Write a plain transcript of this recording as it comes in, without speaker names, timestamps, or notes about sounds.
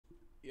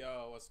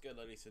Yo, what's good,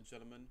 ladies and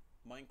gentlemen?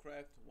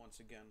 Minecraft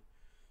once again.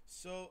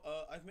 So,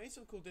 I've made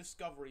some cool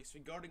discoveries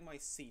regarding my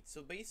seat.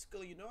 So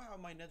basically, you know how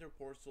my nether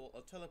portal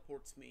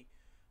teleports me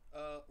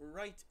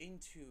right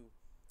into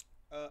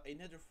a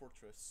nether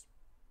fortress.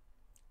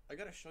 I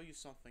gotta show you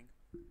something.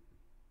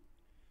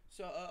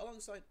 So,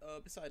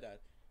 beside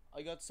that,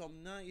 I got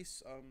some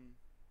nice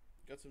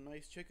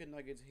chicken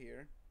nuggets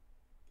here.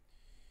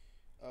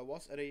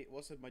 Was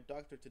at my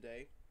doctor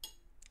today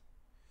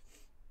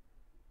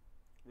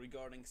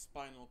regarding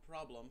spinal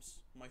problems.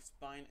 My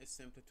spine is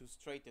simply too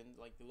straightened,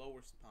 like the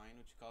lower spine,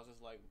 which causes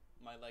like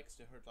my legs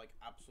to hurt like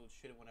absolute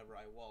shit whenever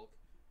I walk.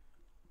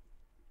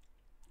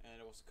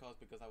 And it was caused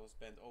because I was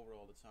bent over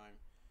all the time.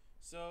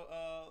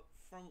 So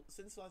from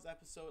since last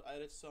episode, I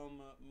did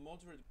some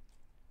moderate.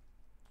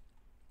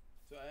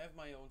 So I have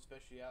my own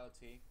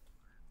speciality.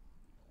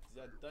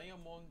 The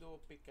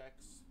Diamondo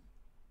pickaxe.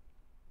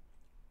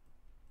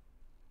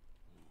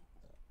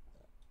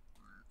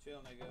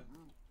 Chill, nigga.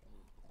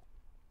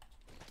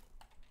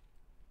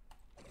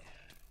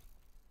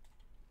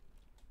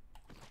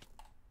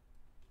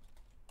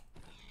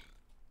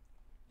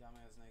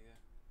 Dumbass nigga.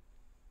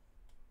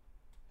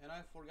 And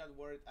I forgot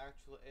where it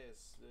actually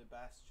is, the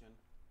bastion.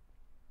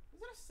 Is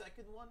there a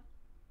second one?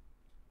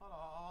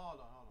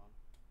 Hold on.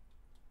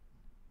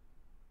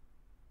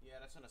 Yeah,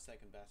 that's not a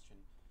second bastion.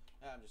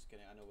 I'm just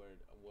kidding, I know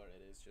where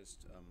it is,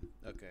 just,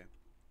 okay.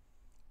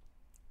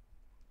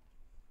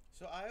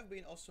 So I have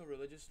been also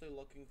religiously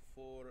looking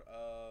for,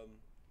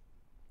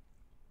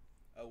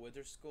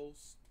 wither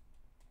skulls.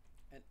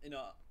 And,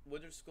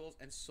 wither skulls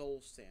and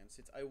soul sands.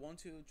 I want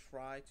to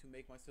try to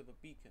make myself a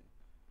beacon.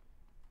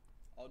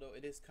 Although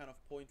it is kind of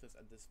pointless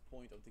at this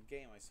point of the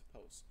game, I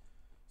suppose.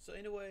 So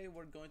anyway,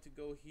 we're going to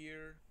go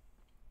here.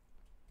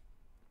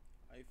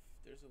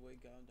 There's a way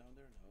down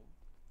there? No.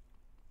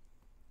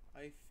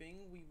 I think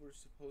we were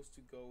supposed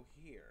to go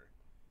here.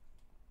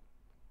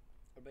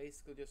 Or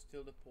basically just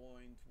till the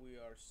point we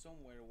are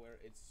somewhere where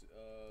it's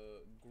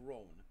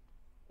grown.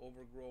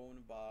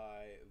 Overgrown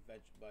by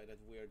that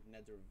weird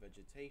nether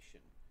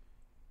vegetation.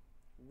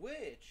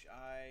 Which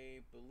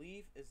I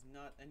believe is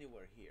not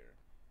anywhere here.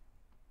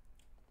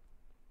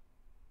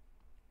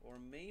 Or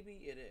maybe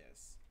it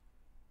is.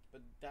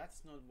 But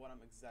that's not what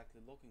I'm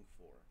exactly looking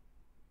for.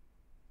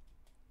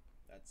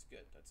 That's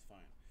good, that's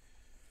fine.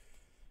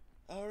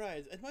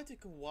 Alright, it might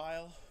take a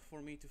while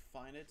for me to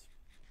find it.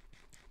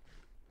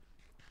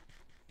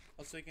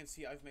 Also, you can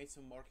see I've made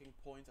some marking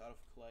points out of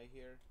clay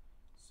here.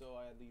 So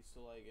I at least,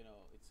 like,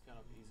 it's kind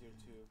of easier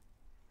to...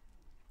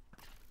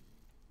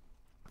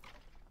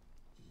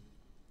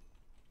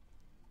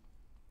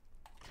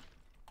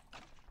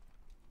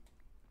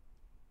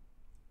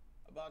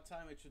 About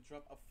time it should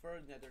drop a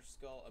third wither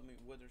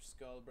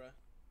skull, bruh.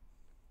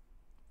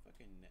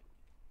 Fucking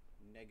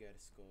Negger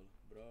skull,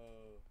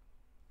 bro.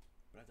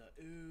 Brother,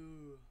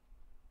 ooh,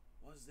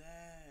 what's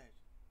that?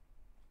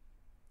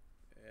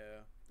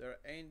 Yeah,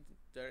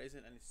 there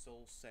isn't any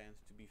soul sand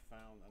to be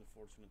found,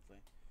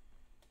 unfortunately.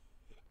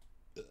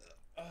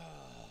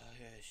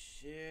 Yeah,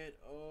 shit.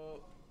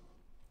 Oh,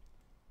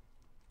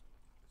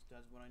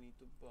 that's what I need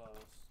to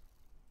bust.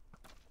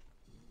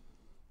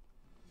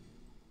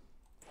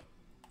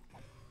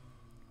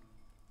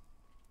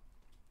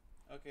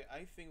 Okay,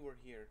 I think we're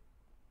here.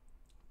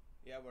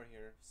 Yeah, we're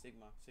here.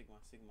 Sigma. Skibbity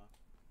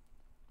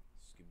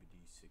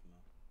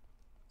Sigma.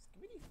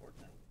 Skibbity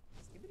Fortnite.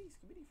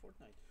 Skibbity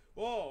Fortnite.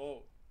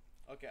 Whoa!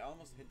 Okay, I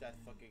almost hit that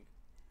fucking...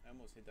 I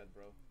almost hit that,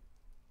 bro.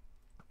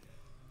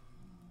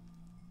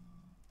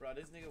 Bro,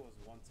 this nigga was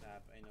one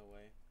tap. Ain't no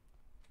way.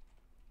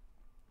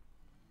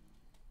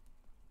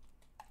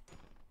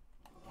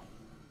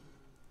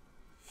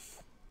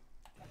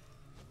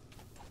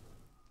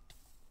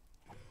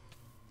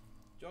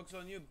 Joke's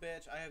on you,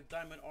 bitch. I have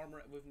diamond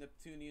armor with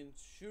Neptunian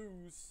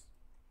shoes.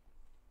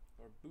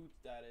 Or boots,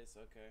 that is.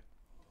 Okay.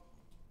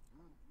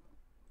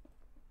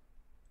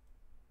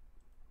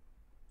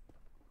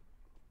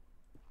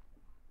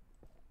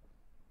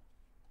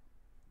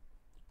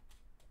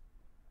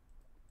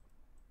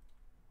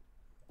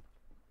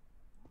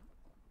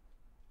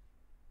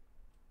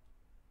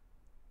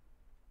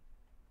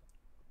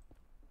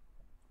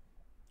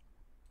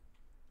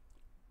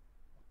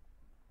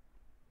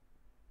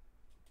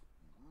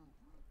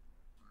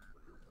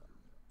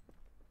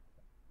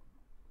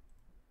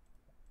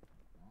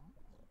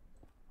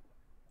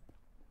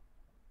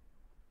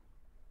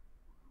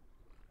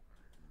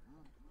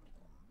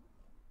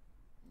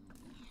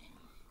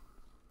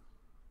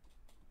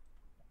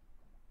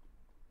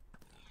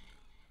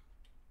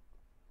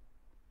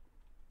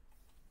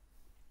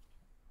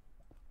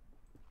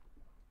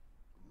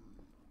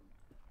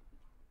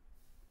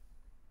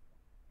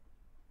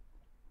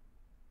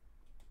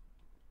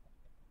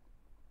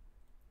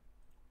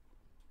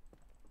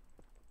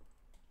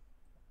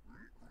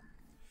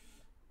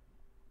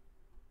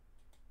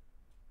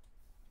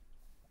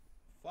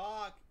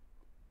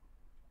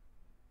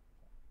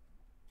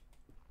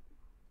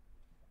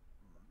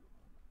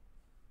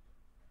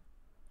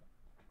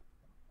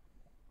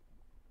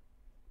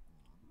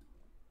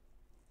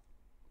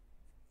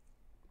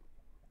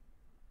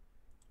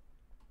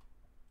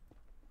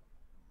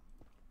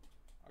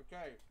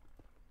 Okay.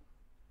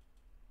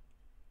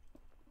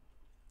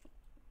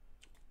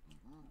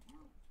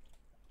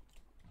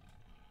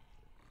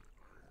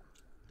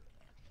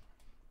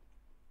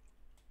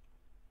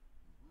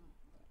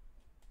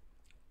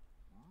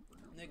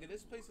 Nigga,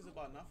 this place is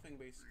about nothing,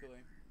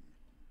 basically.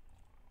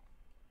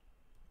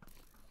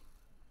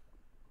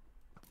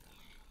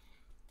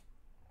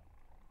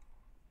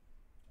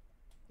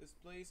 This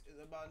place is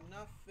about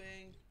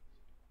nothing.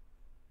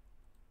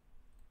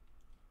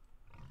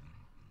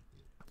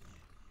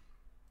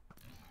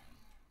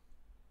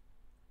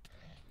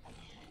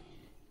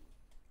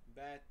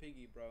 Bad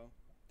piggy, bro.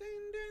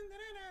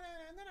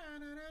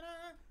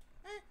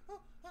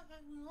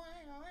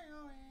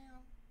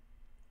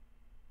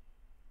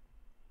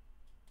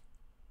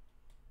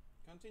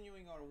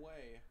 Continuing our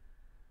way.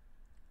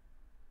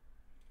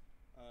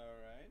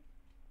 Alright.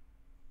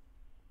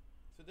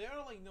 So there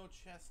are like no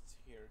chests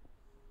here.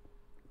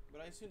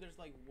 But I assume there's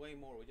like way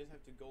more. We just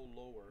have to go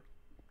lower.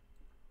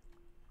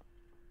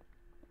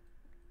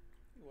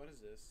 What is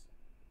this?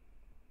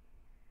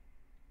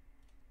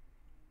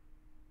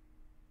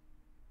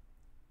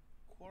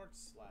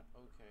 Quartz slab,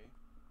 okay.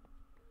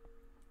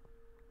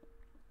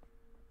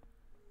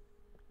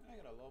 I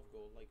gotta love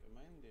gold, like I'm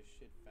mining this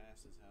shit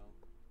fast as hell.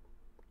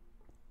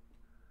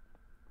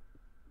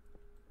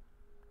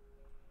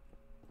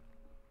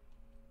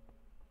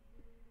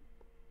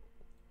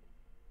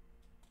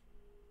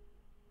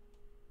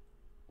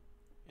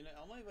 And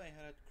only if I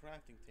had a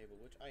crafting table,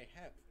 which I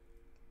have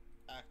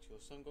actually.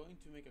 So I'm going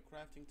to make a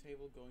crafting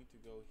table, going to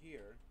go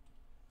here.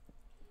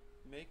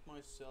 Make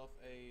myself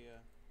a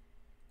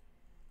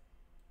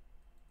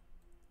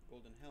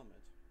golden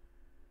helmet.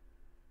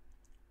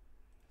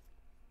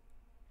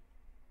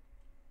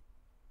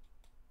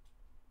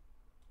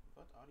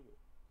 What are you?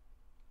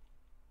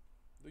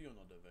 Do you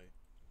know the way?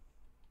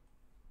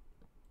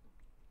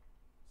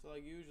 So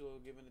like usual,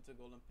 given it's a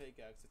golden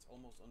pickaxe, it's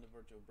almost on the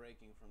verge of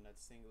breaking from that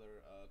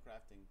singular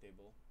crafting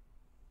table.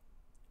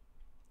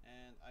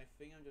 And I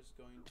think I'm just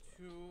going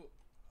to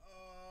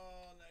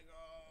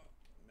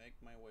make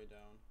my way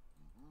down.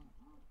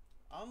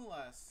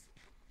 Unless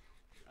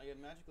I get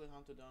magically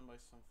hunted down by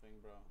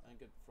something, bro, and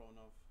get thrown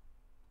off.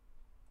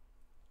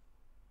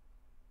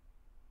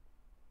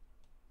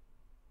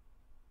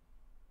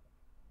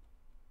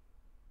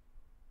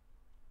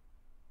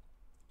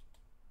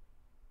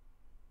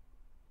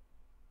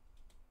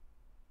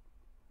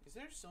 Is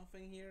there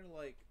something here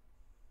like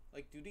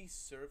do these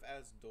serve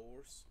as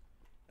doors?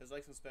 As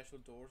like some special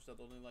doors that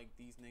only like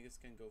these niggas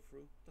can go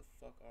through? What the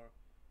fuck are...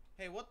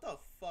 Hey, what the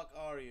fuck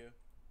are you?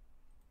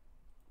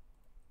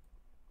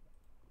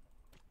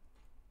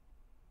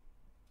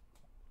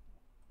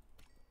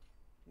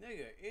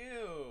 Nigga,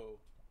 ew.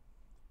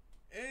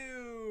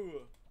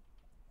 Ew.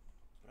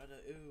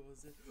 Brother, ew,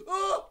 what's it?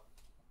 Oh!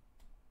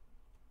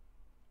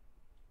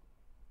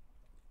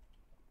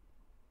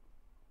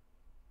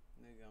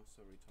 Nigga, I'm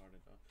so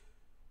retarded, though.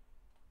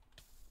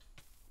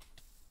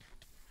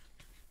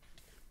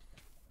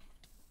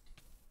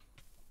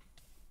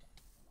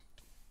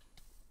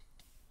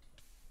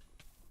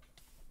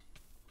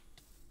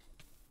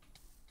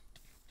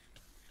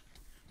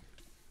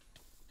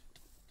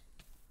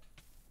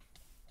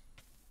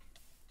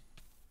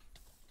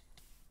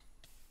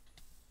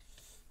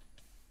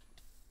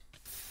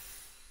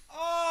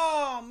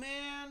 Oh,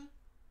 man.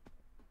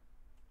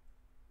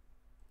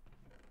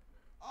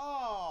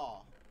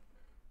 Oh.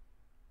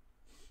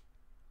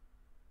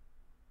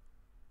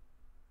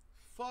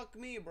 Fuck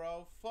me,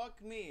 bro.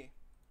 Fuck me.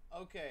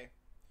 Okay.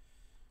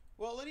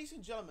 Well, ladies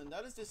and gentlemen,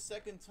 that is the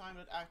second time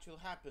that actually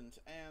happened.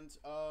 And,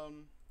 well,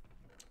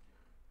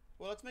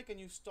 let's make a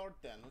new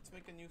start then. Let's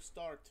make a new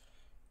start.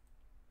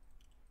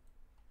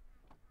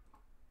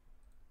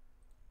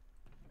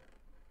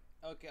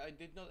 Okay, I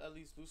did not at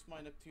least lose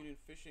my Neptunian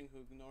fishing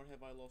hook, nor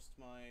have I lost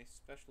my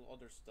special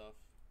other stuff.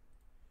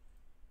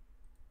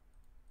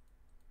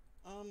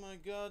 Oh my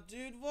god,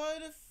 dude, why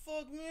the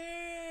fuck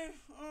me?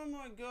 Oh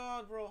my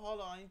god, bro, hold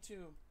on, I need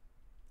to...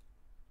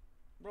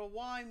 Bro,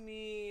 why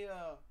me?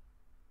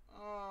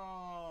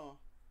 Oh...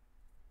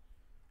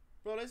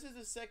 Bro, this is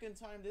the second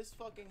time this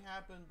fucking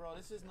happened, bro.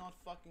 This is not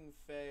fucking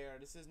fair.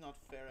 This is not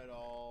fair at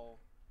all.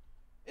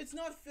 It's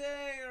not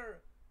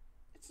fair!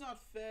 It's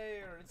not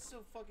fair. It's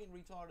so fucking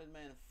retarded,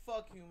 man.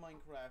 Fuck you,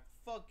 Minecraft.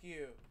 Fuck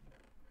you.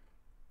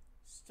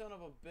 Son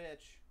of a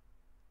bitch.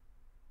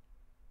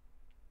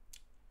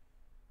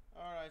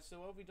 Alright, so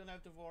what we don't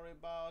have to worry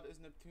about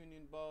is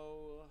Neptunian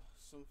bow,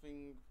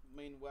 something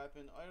main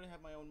weapon. I already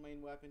have my own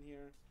main weapon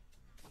here.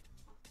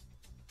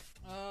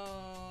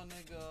 Oh,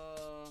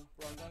 nigga.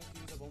 Bro, I'm going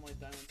to use up all my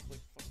diamonds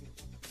like fucking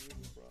you,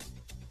 bro.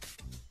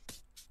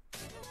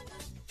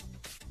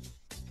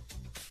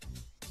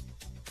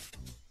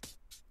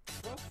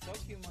 Bro, fuck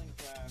you,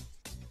 Minecraft.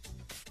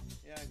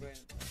 Yeah, great.